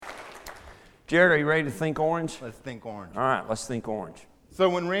Jared, are you ready to think orange? Let's think orange. All right, let's think orange. So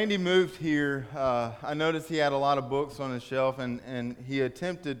when Randy moved here, I noticed he had a lot of books on his shelf, and he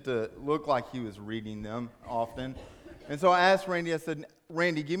attempted to look like he was reading them often. And so I asked Randy, I said,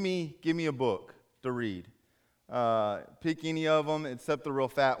 Randy, give me a book to read. Pick any of them except the real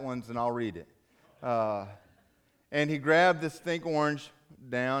fat ones, and I'll read it. And he grabbed this Think Orange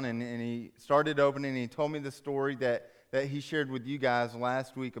down, and he started opening, and he told me the story that he shared with you guys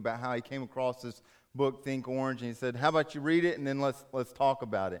last week about how he came across this book, Think Orange, and he said, how about you read it, and then let's talk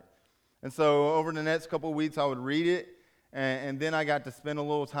about it. And so over the next couple of weeks, I would read it, and then I got to spend a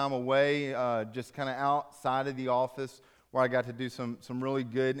little time away, just kind of outside of the office, where I got to do some really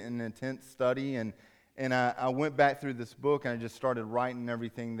good and intense study, and I went back through this book, and I just started writing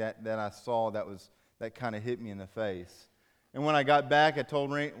everything that I saw that kind of hit me in the face. And when I got back, I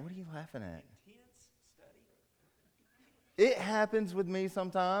told Randy, what are you laughing at? Intense study. It happens with me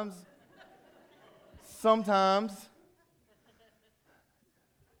sometimes. Sometimes.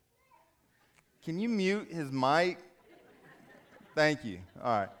 Can you mute his mic? Thank you.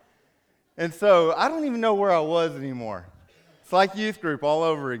 All right. And so I don't even know where I was anymore. It's like youth group all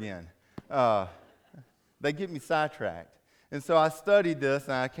over again. They get me sidetracked. And so I studied this,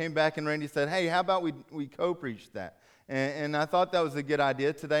 and I came back, and Randy said, hey, how about we co-preach that? And I thought that was a good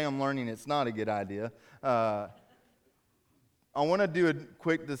idea. Today I'm learning it's not a good idea. I want to do a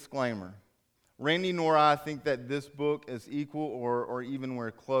quick disclaimer. Randy nor I think that this book is equal or even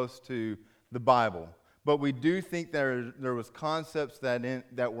we're close to the Bible. But we do think there was concepts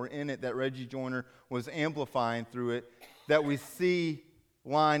that were in it that Reggie Joiner was amplifying through it that we see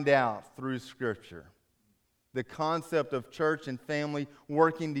lined out through Scripture. The concept of church and family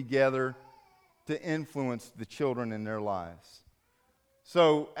working together to influence the children in their lives.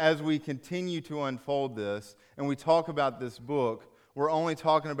 So as we continue to unfold this and we talk about this book, we're only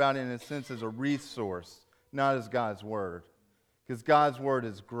talking about it in a sense as a resource, not as God's Word. Because God's Word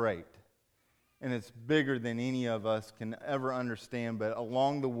is great. And it's bigger than any of us can ever understand. But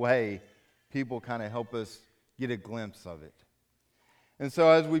along the way, people kind of help us get a glimpse of it. And so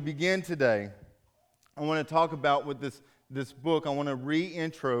as we begin today, I want to talk about with this book, I want to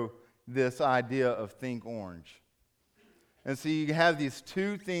re-intro this idea of Think Orange. And so you have these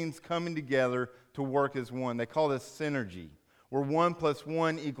two things coming together to work as one. They call this synergy, where 1 +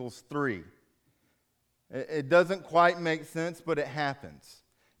 1 = 3. It doesn't quite make sense, but it happens.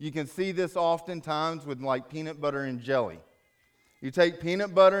 You can see this oftentimes with like peanut butter and jelly. You take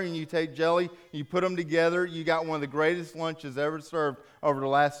peanut butter and you take jelly, you put them together, you got one of the greatest lunches ever served over the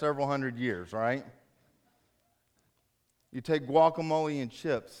last several hundred years, right? You take guacamole and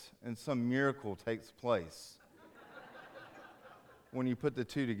chips, and some miracle takes place when you put the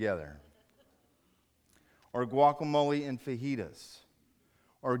two together. Or guacamole and fajitas.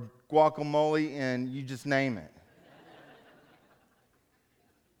 Or guacamole and you just name it.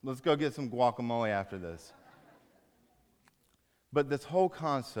 Let's go get some guacamole after this. But this whole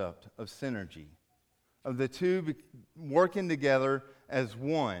concept of synergy, of the two working together as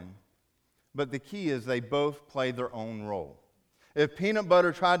one, but the key is they both play their own role. If peanut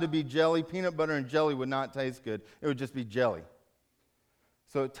butter tried to be jelly, peanut butter and jelly would not taste good. It would just be jelly.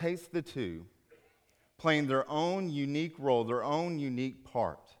 So it takes the two playing their own unique role, their own unique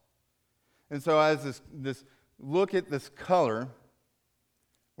part. And so as this look at this color,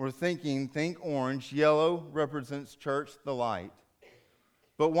 we're think orange. Yellow represents church, the light.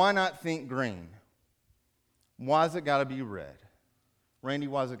 But why not think green? Why's it got to be red? Randy,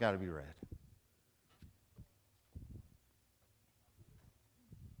 why's it got to be red?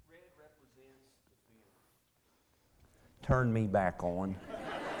 Red represents the family. Turn me back on.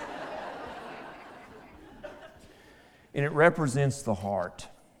 And it represents the heart.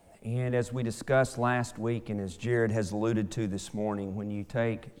 And as we discussed last week, and as Jared has alluded to this morning, when you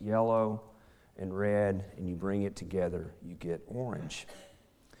take yellow and red and you bring it together, you get orange.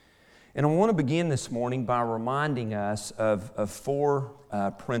 And I want to begin this morning by reminding us of four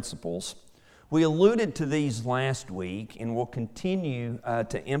principles. We alluded to these last week, and we'll continue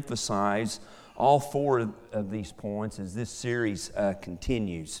to emphasize all four of these points as this series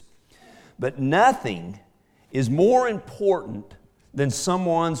continues. But nothing is more important than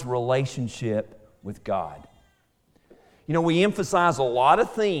someone's relationship with God. You know, we emphasize a lot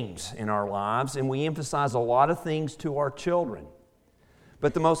of things in our lives, and we emphasize a lot of things to our children.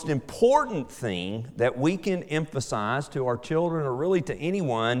 But the most important thing that we can emphasize to our children, or really to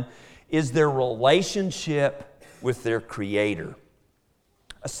anyone, is their relationship with their Creator.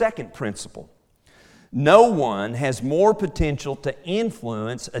 A second principle: no one has more potential to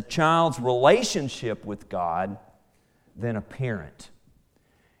influence a child's relationship with God than a parent.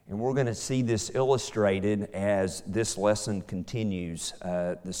 And we're going to see this illustrated as this lesson continues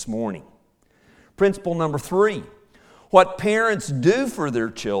this morning. Principle number 3, what parents do for their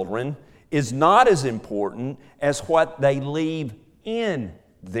children is not as important as what they leave in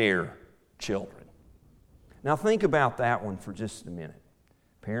their children. Now think about that one for just a minute.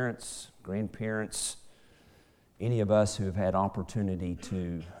 Parents, grandparents, any of us who have had opportunity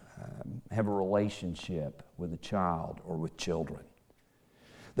to have a relationship with a child or with children,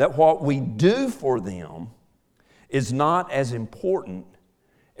 that what we do for them is not as important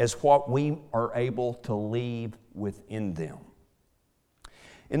as what we are able to leave within them.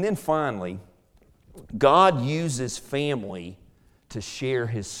 And then finally, God uses family to share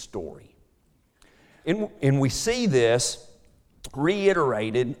His story. And we see this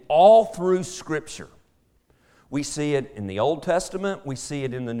reiterated all through Scripture. We see it in the Old Testament, we see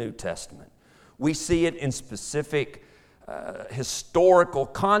it in the New Testament. We see it in specific historical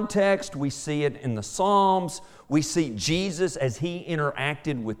context, we see it in the Psalms, we see Jesus as He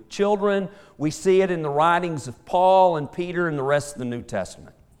interacted with children, we see it in the writings of Paul and Peter and the rest of the New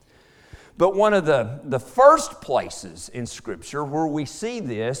Testament. But one of the first places in Scripture where we see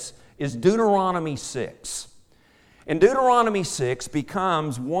this is Deuteronomy 6. And Deuteronomy 6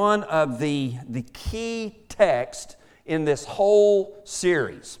 becomes one of the key texts in this whole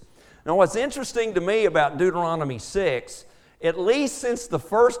series. Now, what's interesting to me about Deuteronomy 6, at least since the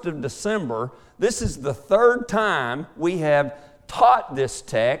 1st of December, this is the third time we have taught this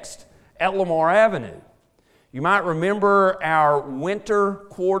text at Lamar Avenue. You might remember our winter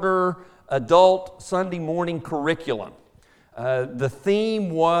quarter adult Sunday morning curriculum. The theme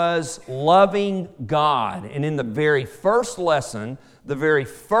was loving God. And in the very first lesson, the very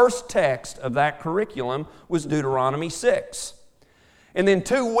first text of that curriculum was Deuteronomy 6. And then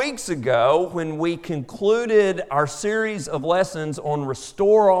 2 weeks ago, when we concluded our series of lessons on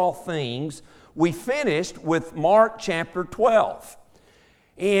Restore All Things, we finished with Mark chapter 12.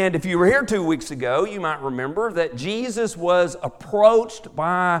 And if you were here 2 weeks ago, you might remember that Jesus was approached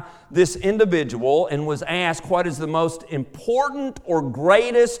by this individual and was asked, what is the most important or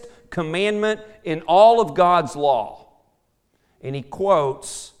greatest commandment in all of God's law? And he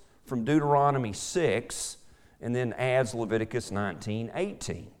quotes from Deuteronomy 6 and then adds Leviticus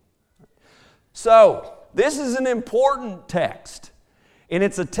 19:18. So, this is an important text. And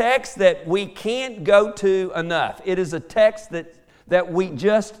it's a text that we can't go to enough. It is a text that we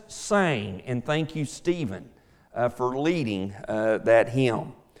just sang, and thank you, Stephen, for leading that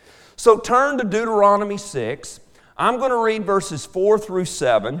hymn. So turn to Deuteronomy 6. I'm going to read verses 4 through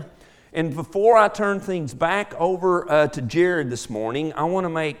 7, and before I turn things back over to Jared this morning, I want to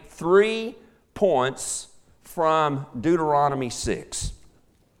make 3 points from Deuteronomy 6.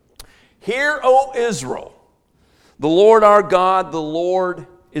 Hear, O Israel, the Lord our God, the Lord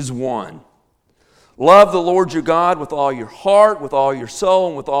is one. Love the Lord your God with all your heart, with all your soul,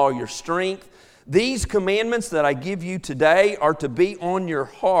 and with all your strength. These commandments that I give you today are to be on your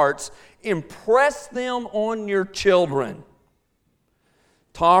hearts. Impress them on your children.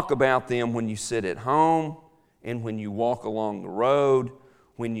 Talk about them when you sit at home and when you walk along the road,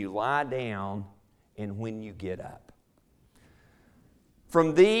 when you lie down and when you get up.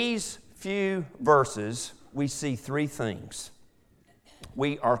 From these few verses, we see 3 things.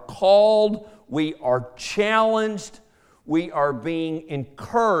 We are called, we are challenged, we are being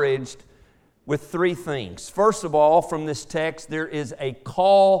encouraged with 3 things. First of all, from this text, there is a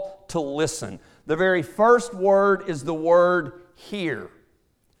call to listen. The very first word is the word hear.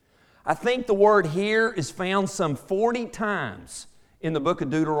 I think the word hear is found some 40 times in the book of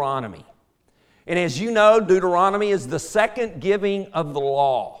Deuteronomy. And as you know, Deuteronomy is the second giving of the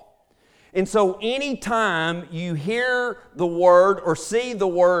law. And so anytime you hear the word or see the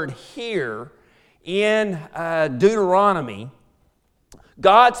word hear in Deuteronomy,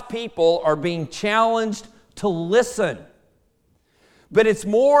 God's people are being challenged to listen. But it's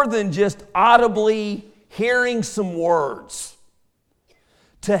more than just audibly hearing some words.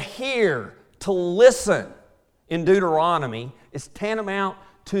 To hear, to listen in Deuteronomy is tantamount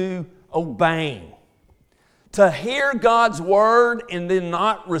to obeying. To hear God's word and then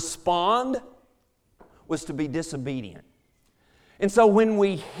not respond was to be disobedient. And so when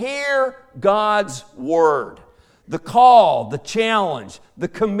we hear God's word, the call, the challenge, the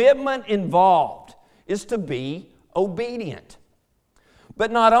commitment involved is to be obedient.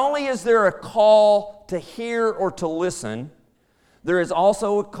 But not only is there a call to hear or to listen, there is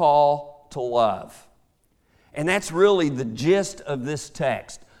also a call to love. And that's really the gist of this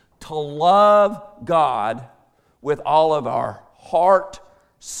text. To love God with all of our heart,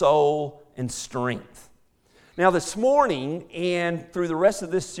 soul, and strength. Now, this morning and through the rest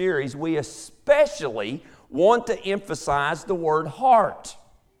of this series, we especially want to emphasize the word heart.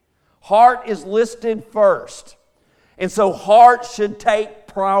 Heart is listed first. And so heart should take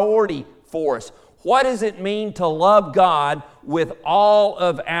priority for us. What does it mean to love God with all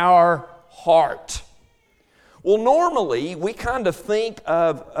of our heart? Well, normally we kind of think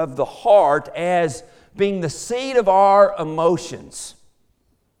of the heart as being the seat of our emotions.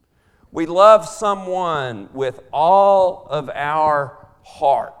 We love someone with all of our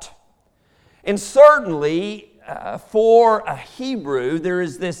heart. And certainly for a Hebrew, there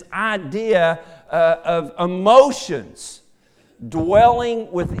is this idea of emotions dwelling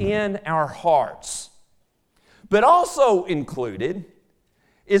within our hearts. But also included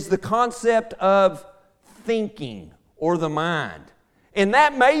is the concept of thinking or the mind. And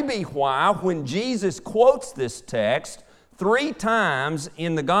that may be why when Jesus quotes this text 3 times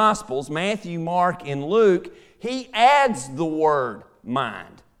in the Gospels, Matthew, Mark, and Luke, he adds the word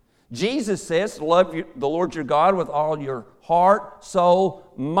mind. Jesus says to love the Lord your God with all your heart,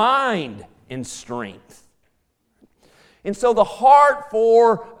 soul, mind, and strength. And so the heart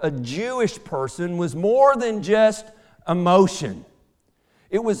for a Jewish person was more than just emotion.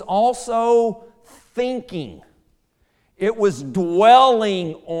 It was also thinking. It was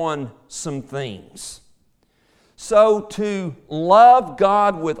dwelling on some things. So to love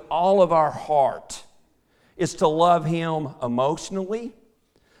God with all of our heart is to love Him emotionally,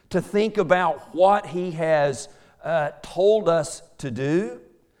 to think about what He has told us to do,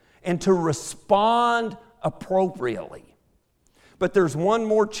 and to respond appropriately. But there's one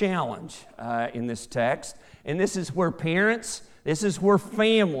more challenge in this text, and this is where parents, this is where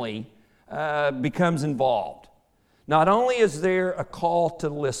family becomes involved. Not only is there a call to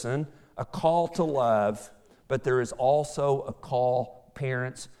listen, a call to love, but there is also a call,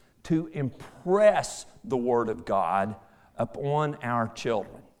 parents, to impress the Word of God upon our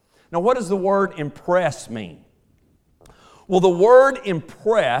children. Now, what does the word impress mean? Well, the word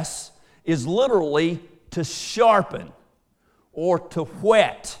impress is literally to sharpen or to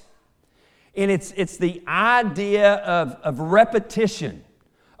whet. And it's the idea of repetition,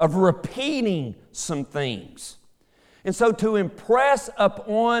 of repeating some things. And so to impress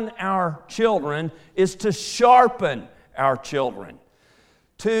upon our children is to sharpen our children,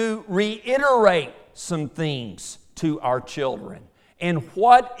 to reiterate some things to our children. And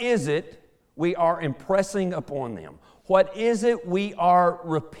what is it we are impressing upon them? What is it we are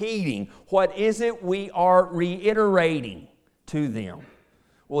repeating? What is it we are reiterating to them?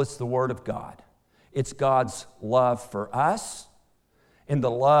 Well, it's the Word of God. It's God's love for us and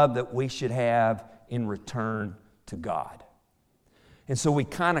the love that we should have in return to God. And so we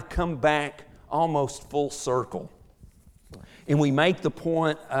kind of come back almost full circle. And we make the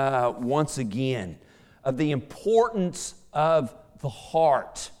point once again of the importance of the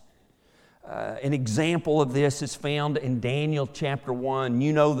heart. An example of this is found in Daniel chapter 1.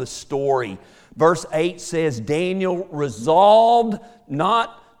 You know the story. Verse 8 says, Daniel resolved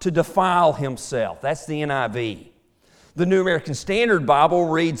not to defile himself. That's the NIV. The New American Standard Bible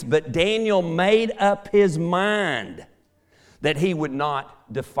reads, but Daniel made up his mind that he would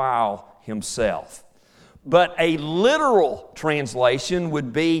not defile himself. But a literal translation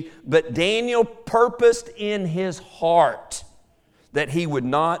would be, but Daniel purposed in his heart that he would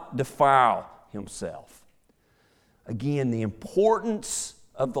not defile himself. Again, the importance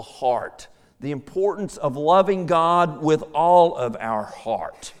of the heart, the importance of loving God with all of our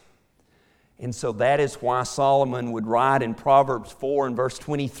heart. And so that is why Solomon would write in Proverbs 4 and verse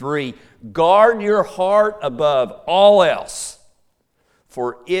 23, guard your heart above all else,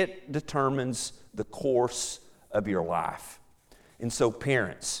 for it determines the course of your life. And so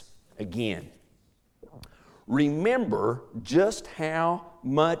parents, again, remember just how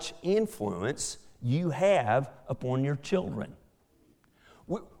much influence you have upon your children.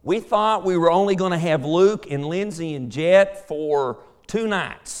 We thought we were only going to have Luke and Lindsay and Jet for 2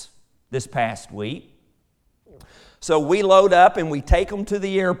 nights this past week. So we load up and we take them to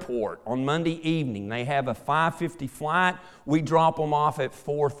the airport on Monday evening. They have a 5:50 flight. We drop them off at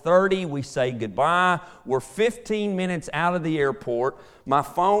 4:30. We say goodbye. We're 15 minutes out of the airport. My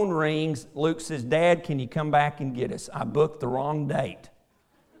phone rings. Luke says, Dad, can you come back and get us? I booked the wrong date.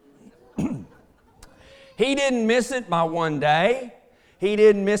 He didn't miss it by 1 day. He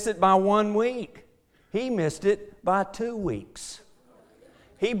didn't miss it by 1 week. He missed it by 2 weeks.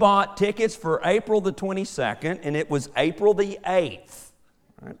 He bought tickets for April the 22nd, and it was April the 8th.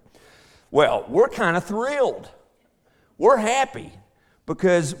 Right? Well, we're kind of thrilled. We're happy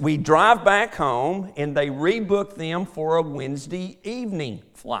because we drive back home, and they rebooked them for a Wednesday evening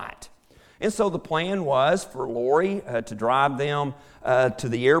flight. And so the plan was for Lori to drive them to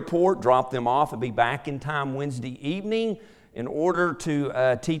the airport, drop them off, and be back in time Wednesday evening in order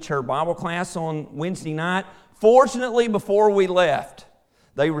to teach her Bible class on Wednesday night. Fortunately, before we left,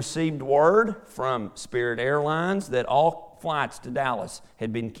 they received word from Spirit Airlines that all flights to Dallas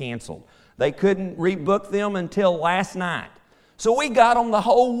had been canceled. They couldn't rebook them until last night. So we got them the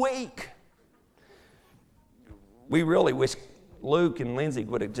whole week. We really wish Luke and Lindsay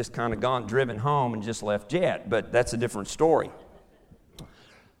would have just kind of driven home and just left Jet, but that's a different story.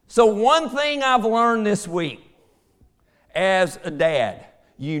 So one thing I've learned this week as a dad,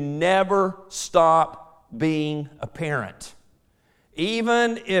 you never stop being a parent.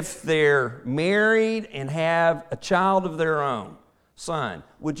 Even if they're married and have a child of their own. Son,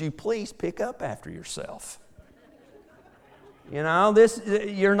 would you please pick up after yourself? You know,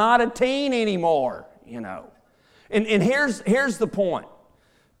 you're not a teen anymore, you know. And here's the point.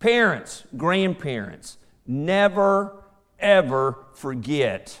 Parents, grandparents, never, ever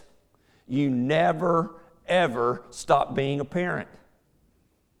forget. You never, ever stop being a parent.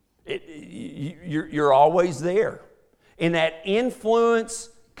 You're always there. And that influence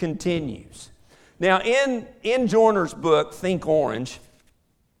continues. Now, in Joyner's book, Think Orange,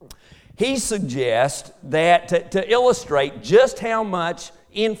 he suggests that to illustrate just how much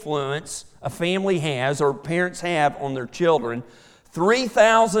influence a family has or parents have on their children,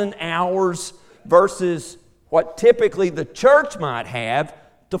 3,000 hours versus what typically the church might have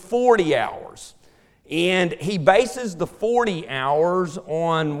to 40 hours. And he bases the 40 hours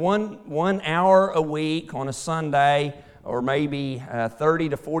on one hour a week on a Sunday, or maybe 30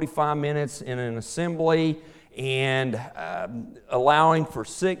 to 45 minutes in an assembly, and allowing for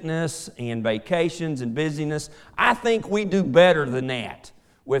sickness and vacations and busyness. I think we do better than that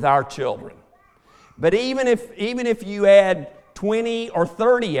with our children. But even if you add 20 or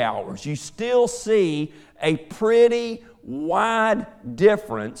 30 hours, you still see a pretty wide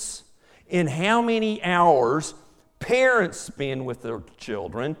difference in how many hours parents spend with their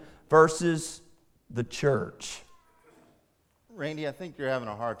children versus the church. Randy, I think you're having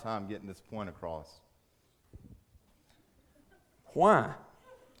a hard time getting this point across. Why?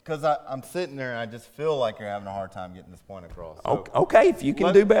 Because I'm sitting there and I just feel like you're having a hard time getting this point across. So okay, if you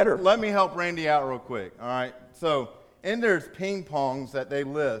can do better. Let me help Randy out real quick, all right? So, and there's ping pongs that they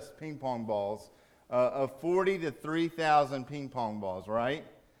list, ping pong balls, of 40 to 3,000 ping pong balls, right?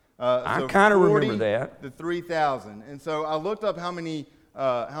 I kind of remember that. The 3,000. And so I looked up how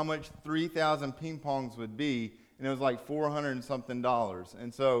much 3,000 ping pongs would be, and it was like $400 and something.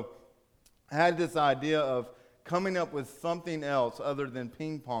 And so I had this idea of coming up with something else other than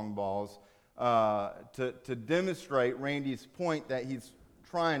ping pong balls to demonstrate Randy's point that he's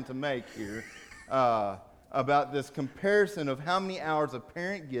trying to make here about this comparison of how many hours a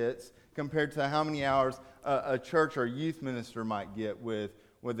parent gets compared to how many hours a church or youth minister might get with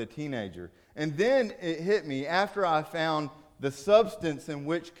a teenager. And then it hit me after I found the substance in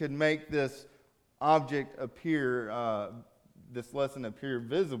which could make this object appear, this lesson appear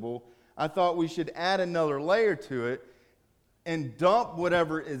visible. I thought we should add another layer to it and dump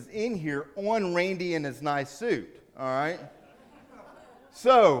whatever is in here on Randy in his nice suit, all right?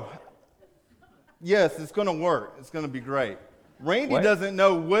 So, yes, it's going to work. It's going to be great. Randy doesn't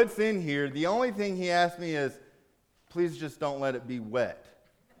know what's in here. The only thing he asked me is, please just don't let it be wet.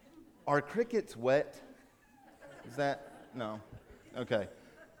 Are crickets wet? Is that? No. Okay.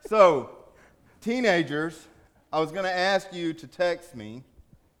 So, teenagers, I was going to ask you to text me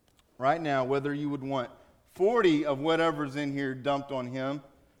right now whether you would want 40 of whatever's in here dumped on him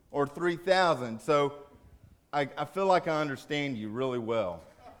or 3,000. So I feel like I understand you really well.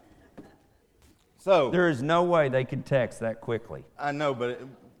 So there is no way they could text that quickly. I know, but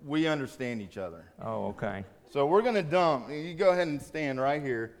we understand each other. Oh, okay. So we're going to dump. You go ahead and stand right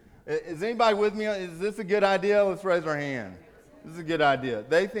here. Is anybody with me? Is this a good idea? Let's raise our hand. This is a good idea.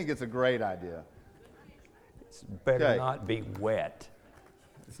 They think it's a great idea. It's better not be wet.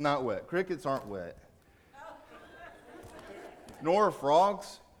 It's not wet. Crickets aren't wet. Nor are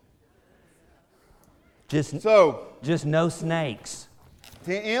frogs. Just no snakes.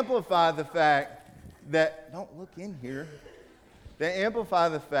 To amplify the fact that, don't look in here. To amplify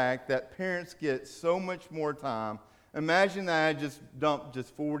the fact that parents get so much more time. Imagine that I just dumped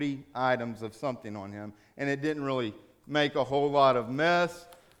just 40 items of something on him, and it didn't really make a whole lot of mess.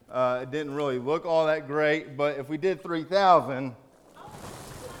 It didn't really look all that great, but if we did 3,000,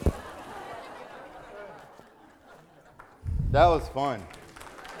 that was fun.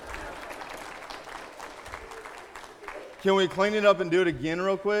 Can we clean it up and do it again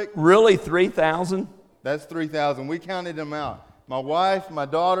real quick? Really, 3,000? That's 3,000. We counted them out. My wife, my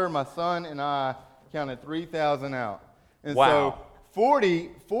daughter, my son, and I counted 3,000 out. And Wow. so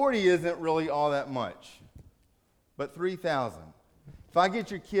 40 isn't really all that much, but 3,000. If I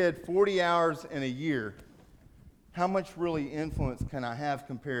get your kid 40 hours in a year, how much really influence can I have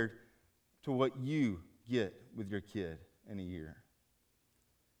compared to what you get with your kid in a year?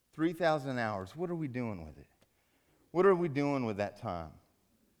 3,000 hours. What are we doing with it? What are we doing with that time?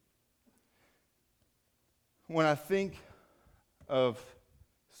 When I think of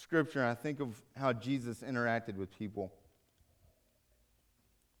Scripture, I think of how Jesus interacted with people.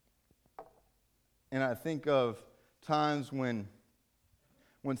 And I think of times when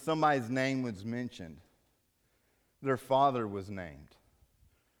somebody's name was mentioned, their father was named,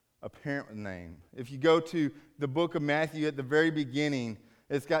 a parent was named. If you go to the book of Matthew at the very beginning,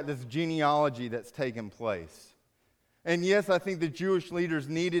 it's got this genealogy that's taken place. And yes, I think the Jewish leaders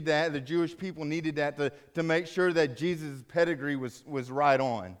needed that, the Jewish people needed that to make sure that Jesus' pedigree was right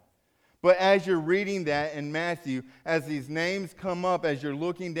on. But as you're reading that in Matthew, as these names come up, as you're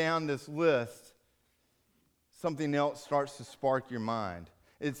looking down this list, something else starts to spark your mind.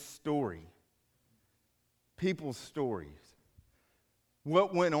 It's story. People's stories.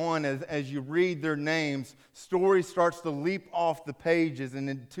 What went on as you read their names, story starts to leap off the pages and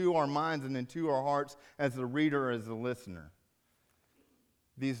into our minds and into our hearts as the reader, as the listener.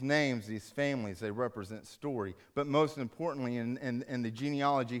 These names, these families, they represent story. But most importantly, in the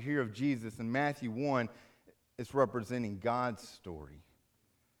genealogy here of Jesus in Matthew 1, it's representing God's story.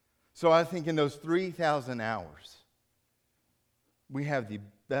 So I think in those 3,000 hours, we have the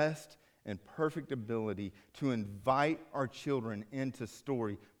best and perfect ability to invite our children into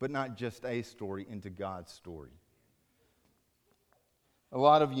story, but not just a story, into God's story. A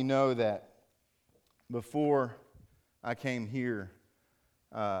lot of you know that before I came here,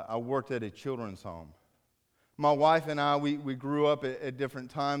 I worked at a children's home. My wife and I, we grew up at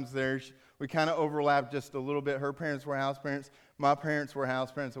different times there. We kind of overlapped just a little bit. Her parents were house parents. My parents were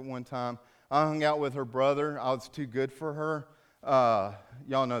house parents at one time. I hung out with her brother. I was too good for her.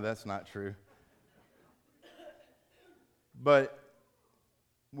 Y'all know that's not true. But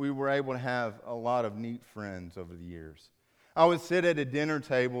we were able to have a lot of neat friends over the years. I would sit at a dinner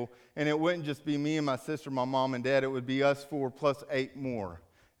table, and it wouldn't just be me and my sister, my mom and dad. It would be us four plus 8 more.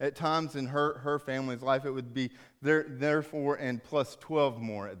 At times in her family's life, it would be their 4 and plus 12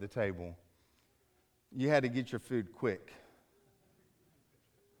 more at the table. You had to get your food quick.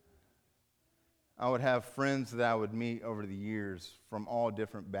 I would have friends that I would meet over the years from all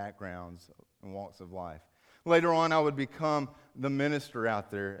different backgrounds and walks of life. Later on, I would become the minister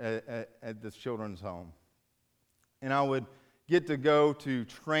out there at this children's home. And I would get to go to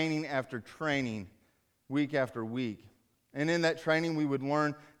training after training, week after week. And in that training, we would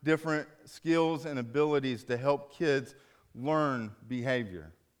learn different skills and abilities to help kids learn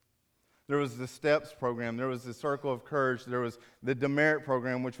behavior. There was the STEPS program. There was the Circle of Courage. There was the Demerit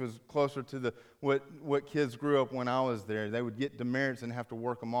program, which was closer to what kids grew up when I was there. They would get demerits and have to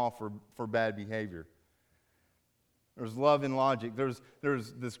work them off for bad behavior. There was Love and Logic. There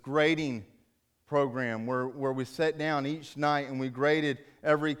was this grading program where we sat down each night and we graded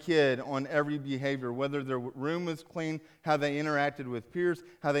every kid on every behavior, whether their room was clean, how they interacted with peers,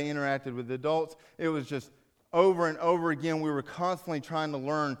 how they interacted with adults. It was just over and over again, we were constantly trying to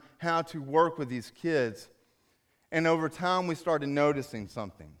learn how to work with these kids. And over time, we started noticing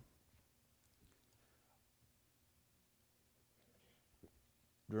something.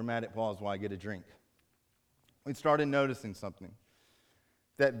 Dramatic pause while I get a drink. We started noticing something.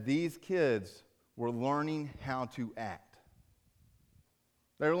 That these kids were learning how to act.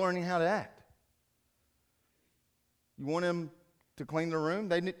 They were learning how to act. You want them to clean their room?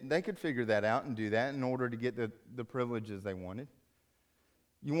 They could figure that out and do that in order to get the privileges they wanted.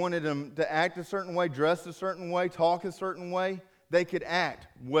 You wanted them to act a certain way, dress a certain way, talk a certain way? They could act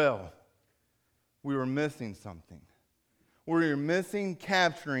well. We were missing something. We were missing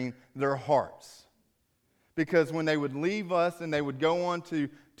capturing their hearts. Because when they would leave us and they would go on to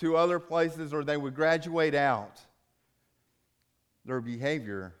other places or they would graduate out, their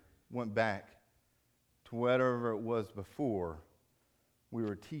behavior went back to whatever it was before we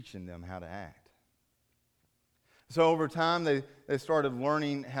were teaching them how to act. So over time, they started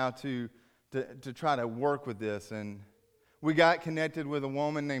learning how to try to work with this. And we got connected with a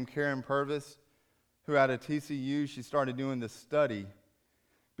woman named Karen Purvis, who out of TCU, she started doing this study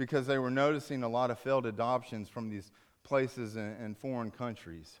because they were noticing a lot of failed adoptions from these places in foreign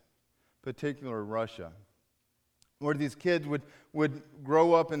countries, particularly Russia, where these kids would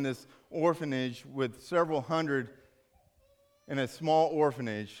grow up in this orphanage with several hundred in a small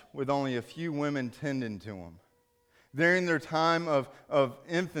orphanage with only a few women tending to them. During their time of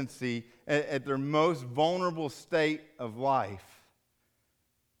infancy, at their most vulnerable state of life,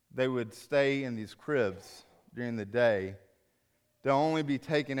 they would stay in these cribs during the day. They'll only be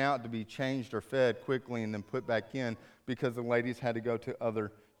taken out to be changed or fed quickly and then put back in because the ladies had to go to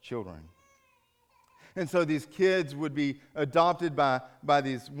other children. And so these kids would be adopted by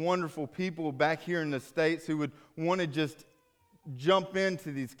these wonderful people back here in the States who would want to just jump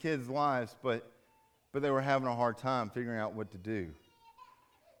into these kids' lives, but they were having a hard time figuring out what to do.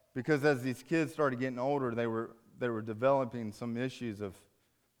 Because as these kids started getting older, they were developing some issues of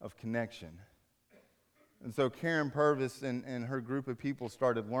connection. And so Karen Purvis and her group of people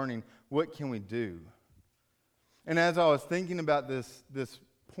started learning, what can we do? And as I was thinking about this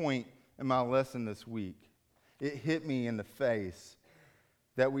point in my lesson this week, it hit me in the face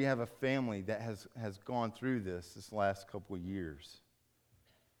that we have a family that has gone through this last couple of years.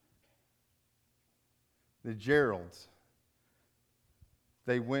 The Geralds,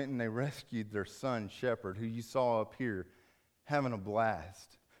 they went and they rescued their son, Shepherd, who you saw up here having a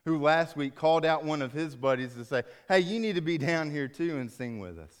blast, who last week called out one of his buddies to say, hey, you need to be down here too and sing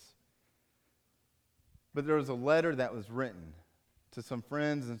with us. But there was a letter that was written to some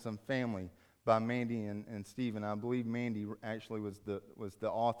friends and some family by Mandy and Stephen. I believe Mandy actually was the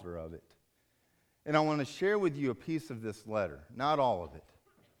author of it. And I want to share with you a piece of this letter, not all of it.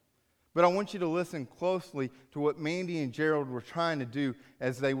 But I want you to listen closely to what Mandy and Gerald were trying to do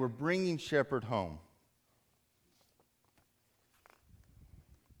as they were bringing Shepherd home.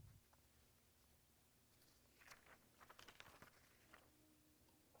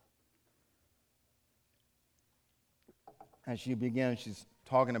 As she began, she's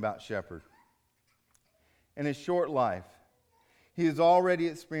talking about Shepherd. In his short life, he has already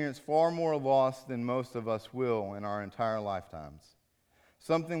experienced far more loss than most of us will in our entire lifetimes.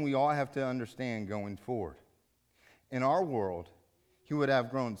 Something we all have to understand going forward. In our world, he would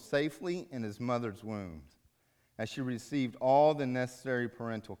have grown safely in his mother's womb as she received all the necessary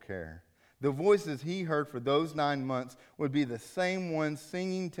parental care. The voices he heard for those 9 months would be the same ones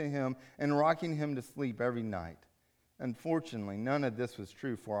singing to him and rocking him to sleep every night. Unfortunately, none of this was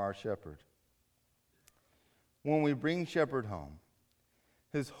true for our Shepherd. When we bring Shepherd home,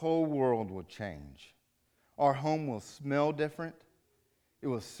 his whole world will change. Our home will smell different. It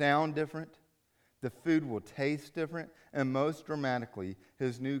will sound different. The food will taste different. And most dramatically,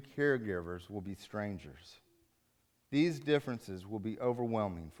 his new caregivers will be strangers. These differences will be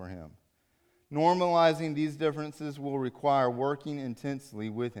overwhelming for him. Normalizing these differences will require working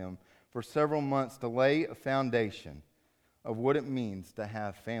intensely with him for several months to lay a foundation of what it means to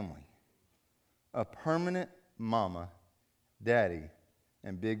have family. A permanent mama, daddy,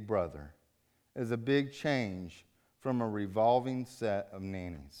 and big brother is a big change from a revolving set of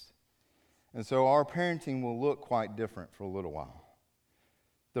nannies. And so our parenting will look quite different for a little while.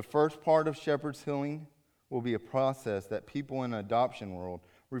 The first part of Shepherd's healing will be a process that people in the adoption world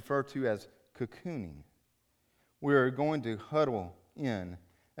refer to as cocooning. We are going to huddle in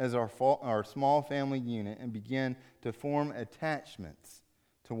as our small family unit and begin to form attachments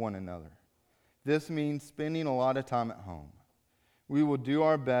to one another. This means spending a lot of time at home. We will do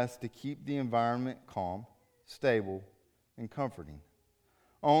our best to keep the environment calm, stable, and comforting.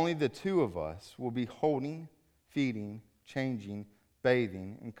 Only the two of us will be holding, feeding, changing,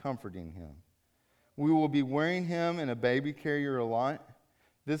 bathing, and comforting him. We will be wearing him in a baby carrier a lot.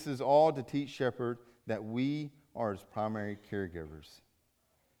 This is all to teach Shepherd that we are his primary caregivers.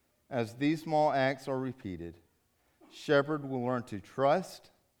 As these small acts are repeated, Shepherd will learn to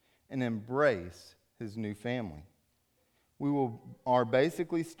trust and embrace his new family. We are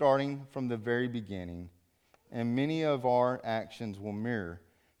basically starting from the very beginning, and many of our actions will mirror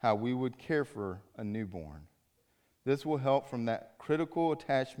how we would care for a newborn. This will help from that critical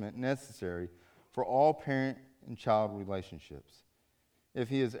attachment necessary for all parent and child relationships. If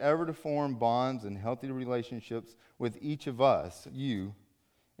he is ever to form bonds and healthy relationships with each of us, you,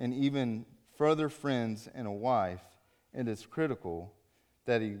 and even further friends and a wife, it is critical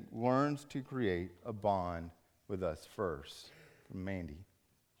that he learns to create a bond with us first. From Mandy.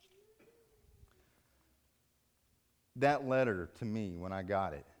 That letter to me, when I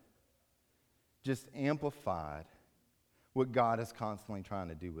got it, just amplified what God is constantly trying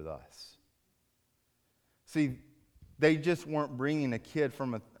to do with us. See, they just weren't bringing a kid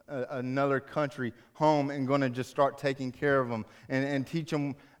from another country home and going to just start taking care of them and teach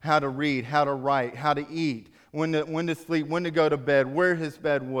them how to read, how to write, how to eat, when to sleep, when to go to bed, where his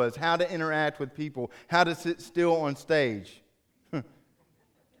bed was, how to interact with people, how to sit still on stage.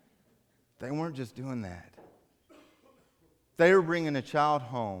 They weren't just doing that. They were bringing a child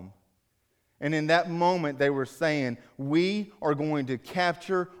home And in that moment, they were saying, we are going to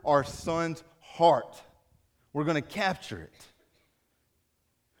capture our son's heart. We're going to capture it.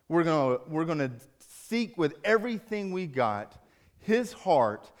 We're going to seek with everything we got his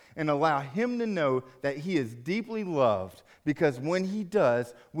heart and allow him to know that he is deeply loved, because when he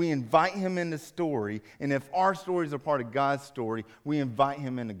does, we invite him in the story. And if our stories are part of God's story, we invite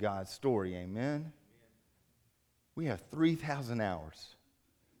him into God's story. Amen? We have 3,000 hours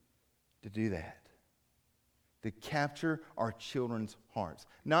to do that, to capture our children's hearts.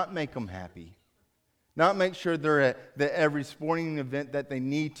 Not make them happy. Not make sure they're at every sporting event that they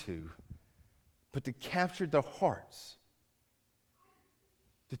need to, but to capture their hearts.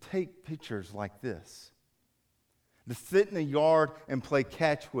 To take pictures like this. To sit in the yard and play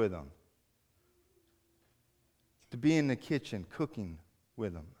catch with them. To be in the kitchen cooking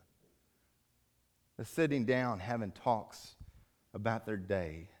with them. To sitting down having talks about their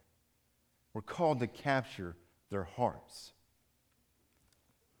day. We're called to capture their hearts.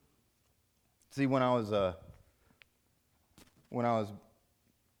 See, when I was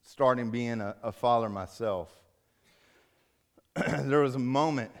starting being a father myself, there was a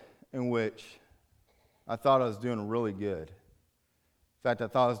moment in which I thought I was doing really good. In fact, I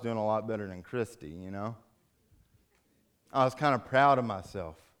thought I was doing a lot better than Christy, you know. I was kind of proud of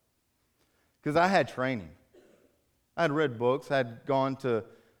myself because I had training. I had read books. I had gone to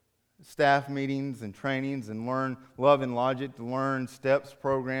staff meetings and trainings and learned Love and Logic, to learn STEPS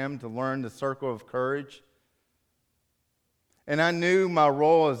program, to learn the Circle of Courage. And I knew my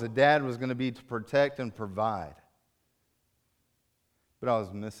role as a dad was going to be to protect and provide. But I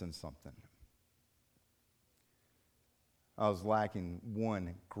was missing something. I was lacking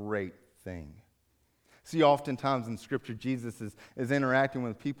one great thing. See, oftentimes in Scripture, Jesus is interacting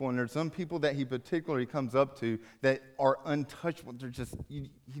with people, and there's some people that he particularly comes up to that are untouchable. They're just,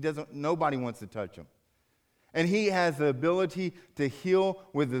 nobody wants to touch them. And he has the ability to heal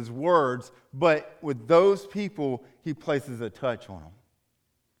with his words, but with those people, he places a touch on them.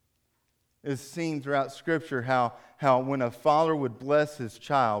 It's seen throughout Scripture how when a father would bless his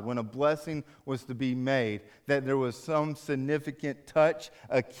child, when a blessing was to be made, that there was some significant touch,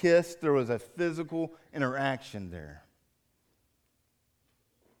 a kiss, there was a physical interaction there.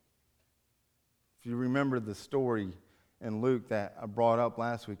 If you remember the story in Luke that I brought up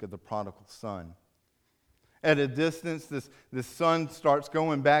last week of the prodigal son. At a distance, this son starts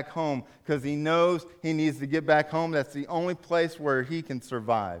going back home because he knows he needs to get back home. That's the only place where he can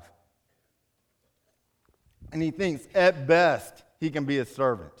survive. And he thinks, at best, he can be a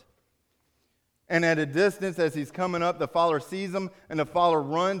servant. And at a distance, as he's coming up, the father sees him, and the father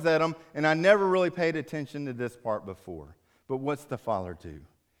runs at him. And I never really paid attention to this part before. But what's the father do?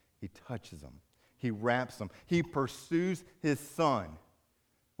 He touches him. He wraps him. He pursues his son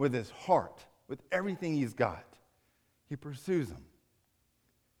with his heart, with everything he's got. He pursues him.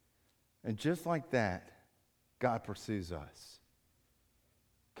 And just like that, God pursues us.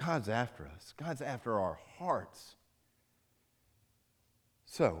 God's after us. God's after our hearts.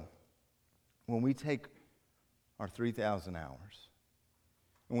 So, when we take our 3,000 hours,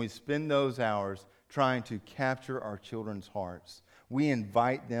 and we spend those hours trying to capture our children's hearts, we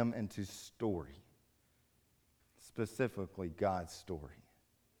invite them into story, specifically God's story.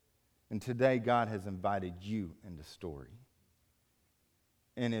 And today, God has invited you into story.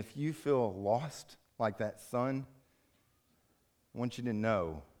 And if you feel lost like that son, I want you to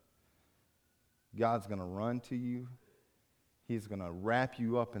know God's going to run to you. He's going to wrap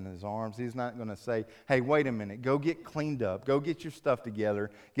you up in his arms. He's not going to say, hey, wait a minute, go get cleaned up, go get your stuff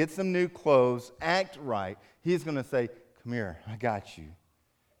together, get some new clothes, act right. He's going to say, come here, I got you.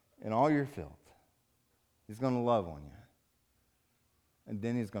 In all your filth. He's going to love on you. And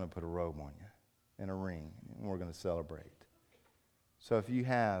then he's going to put a robe on you and a ring, and we're going to celebrate. So if you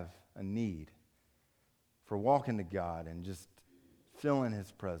have a need for walking to God and just feeling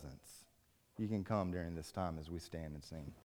his presence, you can come during this time as we stand and sing.